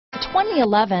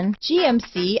2011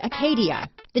 GMC Acadia.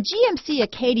 The GMC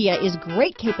Acadia is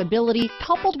great capability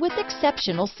coupled with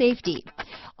exceptional safety.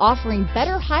 Offering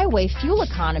better highway fuel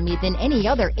economy than any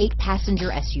other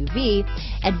 8-passenger SUV,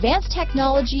 advanced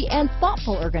technology and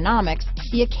thoughtful ergonomics,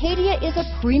 the Acadia is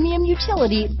a premium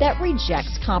utility that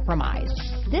rejects compromise.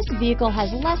 This vehicle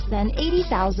has less than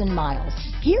 80,000 miles.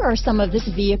 Here are some of this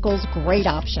vehicle's great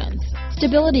options: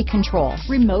 stability control,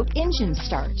 remote engine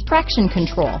start, traction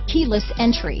control, keyless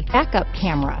entry, backup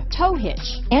camera, tow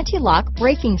hitch, anti-lock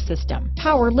braking system,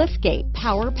 power liftgate,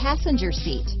 power passenger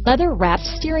seat, leather-wrapped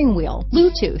steering wheel,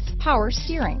 Bluetooth, power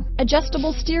steering,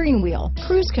 adjustable steering wheel,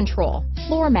 cruise control,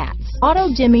 floor mats,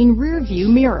 auto-dimming rear view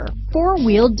mirror,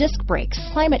 4-wheel disc brakes,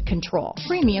 climate control,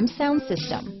 premium sound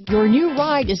system. Your new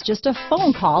ride is just a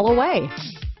phone call away.